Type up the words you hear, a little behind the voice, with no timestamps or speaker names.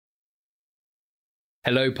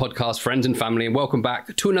Hello, podcast friends and family, and welcome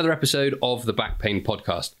back to another episode of the Back Pain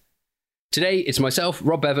Podcast. Today, it's myself,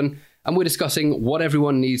 Rob Bevan, and we're discussing what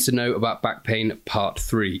everyone needs to know about back pain, part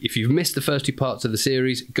 3. If you've missed the first two parts of the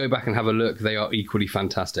series, go back and have a look. They are equally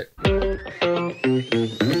fantastic.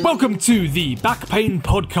 Welcome to the Back Pain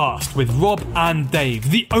Podcast with Rob and Dave,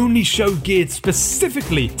 the only show geared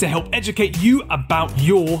specifically to help educate you about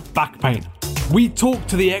your back pain. We talk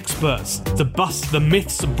to the experts to bust the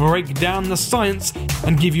myths, break down the science,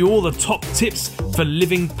 and give you all the top tips for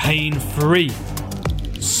living pain-free.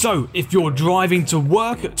 So, if you're driving to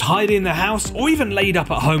work, tidying the house, or even laid up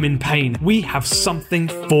at home in pain, we have something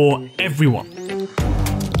for everyone.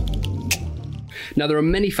 Now, there are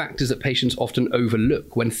many factors that patients often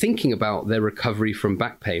overlook when thinking about their recovery from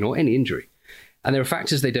back pain or any injury. And there are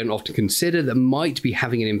factors they don't often consider that might be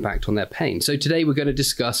having an impact on their pain. So today we're going to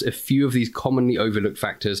discuss a few of these commonly overlooked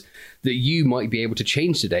factors that you might be able to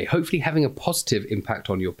change today, hopefully having a positive impact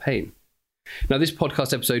on your pain. Now, this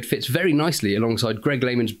podcast episode fits very nicely alongside Greg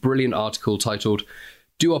Lehman's brilliant article titled,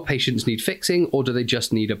 "Do Our Patients Need Fixing or Do They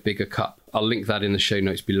Just Need a Bigger Cup?" I'll link that in the show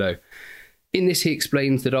notes below. In this, he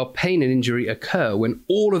explains that our pain and injury occur when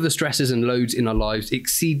all of the stresses and loads in our lives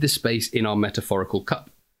exceed the space in our metaphorical cup.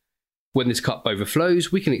 When this cup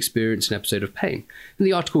overflows, we can experience an episode of pain. And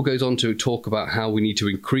the article goes on to talk about how we need to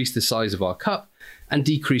increase the size of our cup and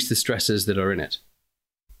decrease the stresses that are in it.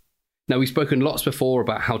 Now, we've spoken lots before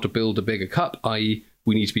about how to build a bigger cup, i.e.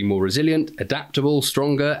 we need to be more resilient, adaptable,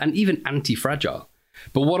 stronger, and even anti-fragile.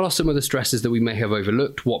 But what are some of the stresses that we may have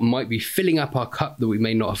overlooked? What might be filling up our cup that we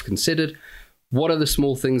may not have considered? What are the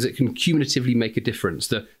small things that can cumulatively make a difference?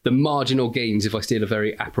 The marginal gains, if I steal a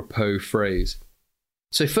very apropos phrase.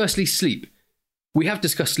 So firstly, sleep. We have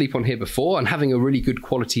discussed sleep on here before, and having a really good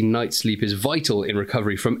quality night's sleep is vital in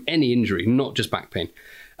recovery from any injury, not just back pain.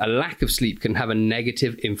 A lack of sleep can have a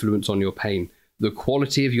negative influence on your pain. The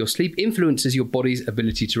quality of your sleep influences your body's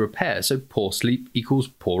ability to repair, so poor sleep equals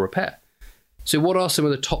poor repair. So what are some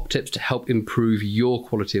of the top tips to help improve your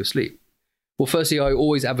quality of sleep? Well, firstly, I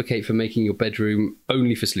always advocate for making your bedroom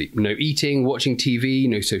only for sleep. No eating, watching TV,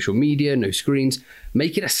 no social media, no screens.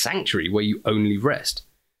 Make it a sanctuary where you only rest.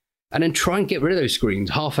 And then try and get rid of those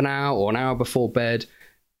screens half an hour or an hour before bed.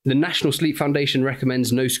 The National Sleep Foundation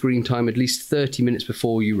recommends no screen time at least 30 minutes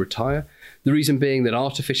before you retire. The reason being that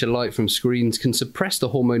artificial light from screens can suppress the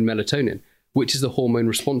hormone melatonin, which is the hormone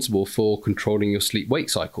responsible for controlling your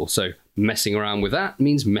sleep-wake cycle. So messing around with that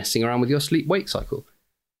means messing around with your sleep-wake cycle.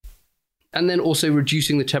 And then also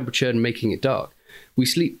reducing the temperature and making it dark. We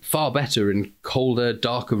sleep far better in colder,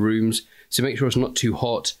 darker rooms, so make sure it's not too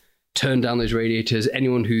hot. Turn down those radiators.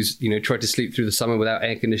 Anyone who's tried to sleep through the summer without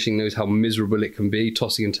air conditioning knows how miserable it can be,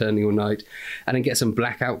 tossing and turning all night. And then get some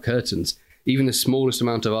blackout curtains. Even the smallest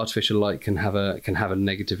amount of artificial light can have a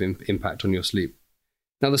negative impact on your sleep.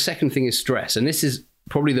 Now, the second thing is stress, and this is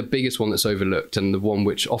probably the biggest one that's overlooked, and the one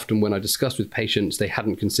which often when I discuss with patients, they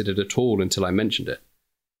hadn't considered at all until I mentioned it.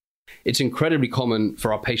 It's incredibly common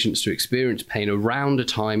for our patients to experience pain around a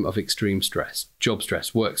time of extreme stress, job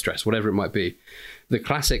stress, work stress, whatever it might be. The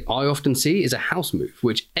classic I often see is a house move,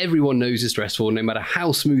 which everyone knows is stressful no matter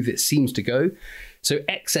how smooth it seems to go. So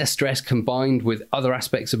excess stress combined with other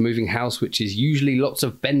aspects of moving house, which is usually lots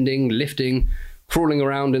of bending, lifting, crawling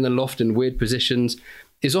around in the loft in weird positions,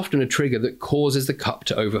 is often a trigger that causes the cup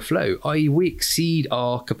to overflow, i.e. we exceed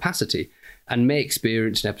our capacity and may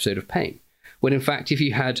experience an episode of pain. When in fact, if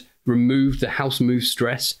you had removed the house move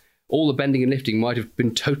stress, all the bending and lifting might have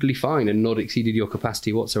been totally fine and not exceeded your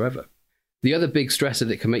capacity whatsoever. The other big stressor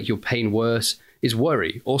that can make your pain worse is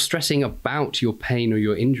worry or stressing about your pain or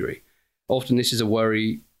your injury. Often this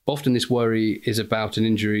worry is about an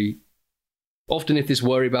injury. Often if this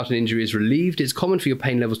worry about an injury is relieved, it's common for your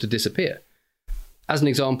pain levels to disappear. As an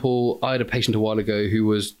example, I had a patient a while ago who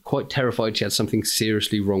was quite terrified she had something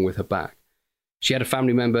seriously wrong with her back. She had a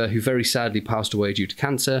family member who very sadly passed away due to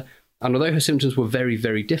cancer, and although her symptoms were very,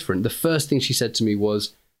 very different, the first thing she said to me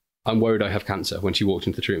was, "I'm worried I have cancer," when she walked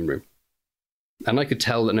into the treatment room. And I could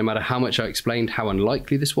tell that no matter how much I explained how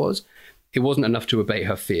unlikely this was, it wasn't enough to abate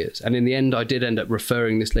her fears. And in the end, I did end up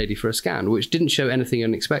referring this lady for a scan, which didn't show anything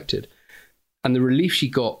unexpected. And the relief she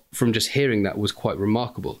got from just hearing that was quite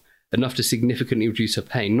remarkable, enough to significantly reduce her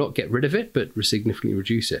pain, not get rid of it, but significantly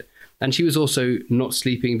reduce it. And she was also not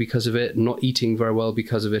sleeping because of it, not eating very well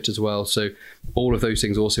because of it as well. So all of those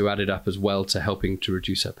things also added up as well to helping to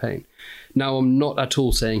reduce her pain. Now, I'm not at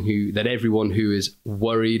all saying that everyone who is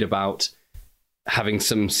worried about having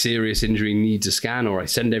some serious injury needs a scan, or I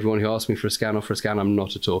send everyone who asks me for a scan off for a scan. I'm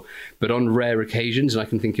not at all. But on rare occasions, and I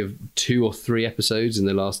can think of 2 or 3 episodes in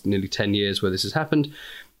the last nearly 10 years where this has happened,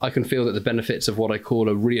 I can feel that the benefits of what I call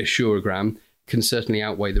a reassurogram can certainly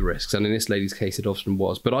outweigh the risks. And in this lady's case, it often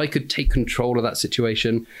was. But I could take control of that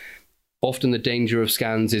situation. Often the danger of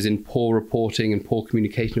scans is in poor reporting and poor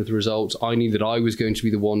communication of the results. I knew that I was going to be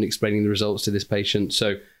the one explaining the results to this patient,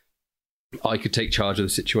 so I could take charge of the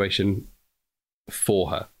situation for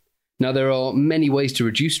her. Now, there are many ways to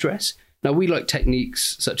reduce stress. Now, we like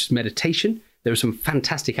techniques such as meditation. There are some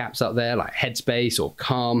fantastic apps out there like Headspace or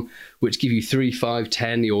Calm, which give you 3, 5,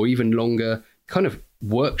 10, or even longer kind of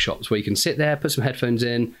workshops where you can sit there, put some headphones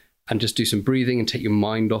in, and just do some breathing and take your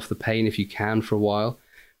mind off the pain if you can for a while.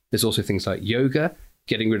 There's also things like yoga,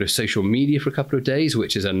 getting rid of social media for a couple of days,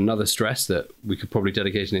 which is another stress that we could probably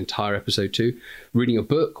dedicate an entire episode to. Reading a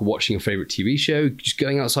book, watching a favorite TV show, just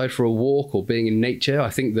going outside for a walk or being in nature. I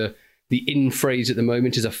think the in phrase at the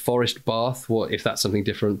moment is a forest bath. What if that's something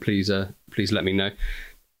different? Please let me know.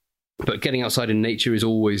 But getting outside in nature is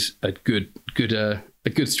always a good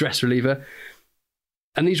stress reliever.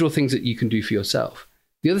 And these are all things that you can do for yourself.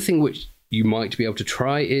 The other thing which you might be able to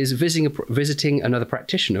try is visiting another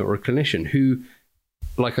practitioner or a clinician who,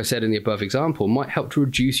 like I said in the above example, might help to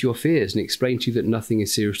reduce your fears and explain to you that nothing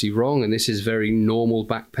is seriously wrong and this is very normal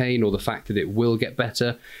back pain, or the fact that it will get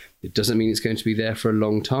better. It doesn't mean it's going to be there for a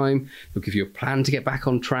long time. They'll give you a plan to get back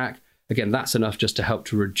on track. Again, that's enough just to help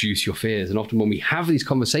to reduce your fears. And often when we have these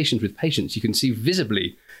conversations with patients, you can see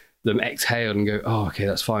visibly them exhale and go, oh, okay,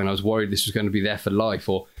 that's fine. I was worried this was going to be there for life.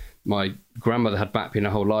 Or my grandmother had back pain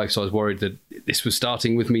her whole life, so I was worried that this was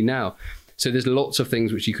starting with me now. So there's lots of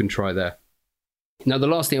things which you can try there. Now, the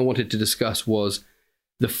last thing I wanted to discuss was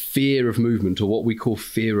the fear of movement, or what we call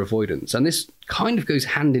fear avoidance. And this kind of goes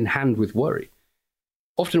hand in hand with worry.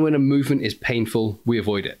 Often when a movement is painful, we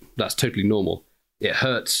avoid it. That's totally normal. It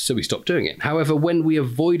hurts, so we stop doing it. However, when we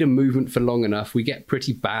avoid a movement for long enough, we get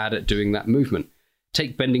pretty bad at doing that movement.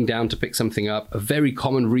 Take bending down to pick something up. A very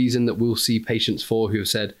common reason that we'll see patients for who have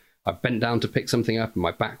said, I bent down to pick something up and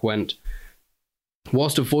my back went.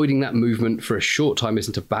 Whilst avoiding that movement for a short time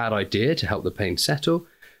isn't a bad idea to help the pain settle,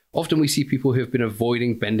 often we see people who have been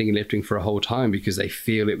avoiding bending and lifting for a whole time because they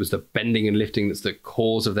feel it was the bending and lifting that's the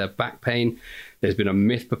cause of their back pain. There's been a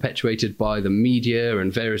myth perpetuated by the media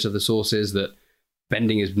and various other sources that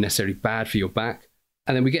bending is necessarily bad for your back.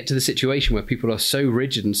 And then we get to the situation where people are so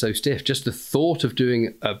rigid and so stiff, just the thought of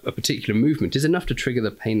doing a particular movement is enough to trigger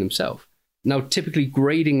the pain themselves. Now, typically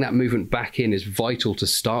grading that movement back in is vital to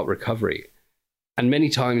start recovery. And many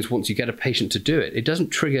times once you get a patient to do it, it doesn't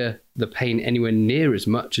trigger the pain anywhere near as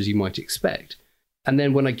much as you might expect. And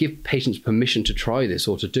then when I give patients permission to try this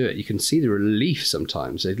or to do it, you can see the relief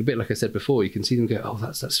sometimes. A bit like I said before, you can see them go, oh,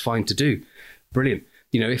 that's fine to do. Brilliant.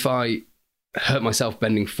 If I hurt myself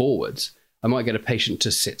bending forwards, I might get a patient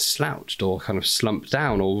to sit slouched or kind of slumped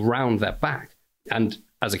down or round their back. And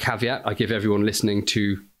as a caveat, I give everyone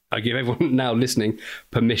now listening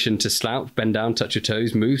permission to slouch, bend down, touch your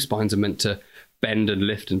toes, move. Spines are meant to bend and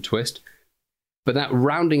lift and twist. But that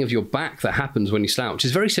rounding of your back that happens when you slouch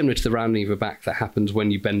is very similar to the rounding of your back that happens when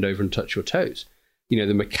you bend over and touch your toes.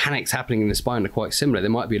 The mechanics happening in the spine are quite similar. There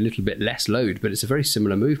might be a little bit less load, but it's a very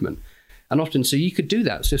similar movement. And often, so you could do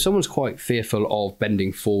that. So if someone's quite fearful of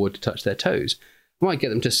bending forward to touch their toes, you might get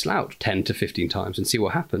them to slouch 10 to 15 times and see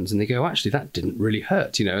what happens. And they go, actually, that didn't really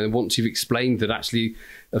hurt. And once you've explained that actually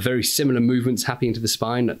a very similar movement's happening to the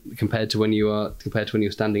spine compared to when you're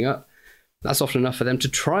standing up, that's often enough for them to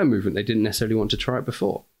try a movement they didn't necessarily want to try it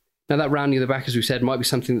before. Now, that rounding of the back, as we said, might be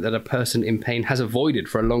something that a person in pain has avoided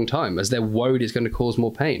for a long time as they're worried it's going to cause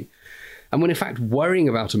more pain. And when in fact worrying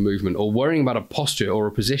about a movement or worrying about a posture or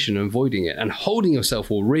a position and avoiding it and holding yourself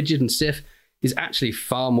all rigid and stiff is actually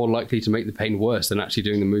far more likely to make the pain worse than actually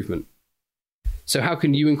doing the movement. So how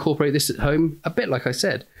can you incorporate this at home? A bit like I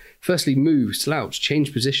said. Firstly, move, slouch,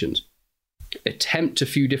 change positions. Attempt a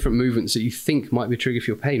few different movements that you think might be a trigger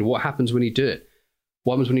for your pain. What happens when you do it?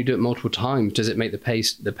 What happens when you do it multiple times? Does it make the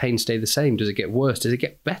pain stay the same? Does it get worse? Does it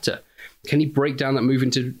get better? Can you break down that move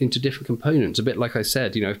into different components? A bit like I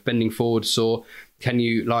said, if bending forward sore, can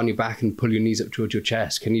you lie on your back and pull your knees up towards your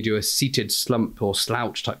chest? Can you do a seated slump or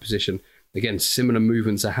slouch type position? Again, similar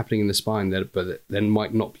movements are happening in the spine but then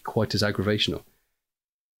might not be quite as aggravational.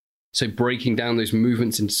 So breaking down those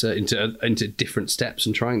movements into different steps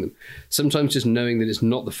and trying them. Sometimes just knowing that it's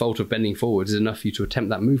not the fault of bending forward is enough for you to attempt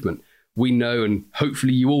that movement. We know, and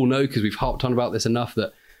hopefully you all know because we've harped on about this enough,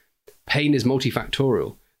 that pain is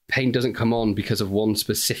multifactorial. Pain doesn't come on because of one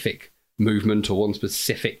specific movement or one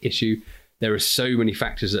specific issue. There are so many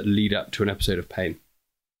factors that lead up to an episode of pain.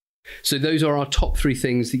 So those are our top 3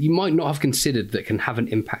 things that you might not have considered that can have an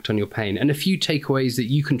impact on your pain, and a few takeaways that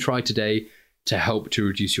you can try today to help to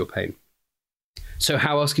reduce your pain. So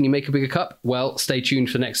how else can you make a bigger cup? Well, stay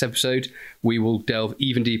tuned for the next episode. We will delve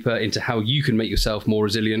even deeper into how you can make yourself more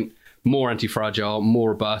resilient, more anti-fragile,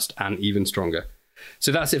 more robust, and even stronger.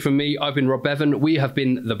 So that's it from me. I've been Rob Bevan. We have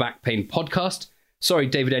been the Back Pain Podcast. Sorry,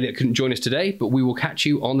 David Elliott couldn't join us today, but we will catch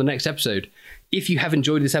you on the next episode. If you have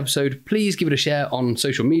enjoyed this episode, please give it a share on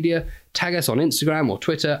social media, tag us on Instagram or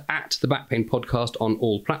Twitter at the Back Pain Podcast on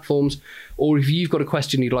all platforms. Or if you've got a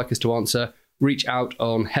question you'd like us to answer, reach out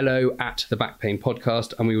on hello at the Back Pain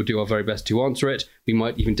Podcast and we will do our very best to answer it. We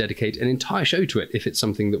might even dedicate an entire show to it if it's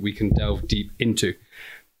something that we can delve deep into.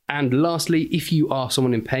 And lastly, if you are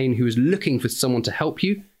someone in pain who is looking for someone to help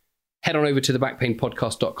you, head on over to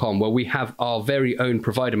thebackpainpodcast.com where we have our very own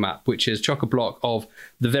provider map, which is chock-a-block of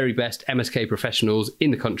the very best MSK professionals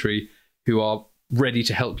in the country who are ready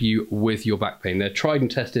to help you with your back pain. They're tried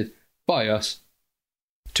and tested by us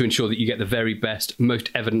to ensure that you get the very best, most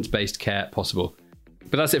evidence-based care possible.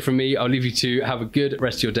 But that's it from me. I'll leave you to have a good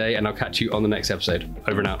rest of your day and I'll catch you on the next episode.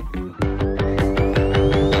 Over and out.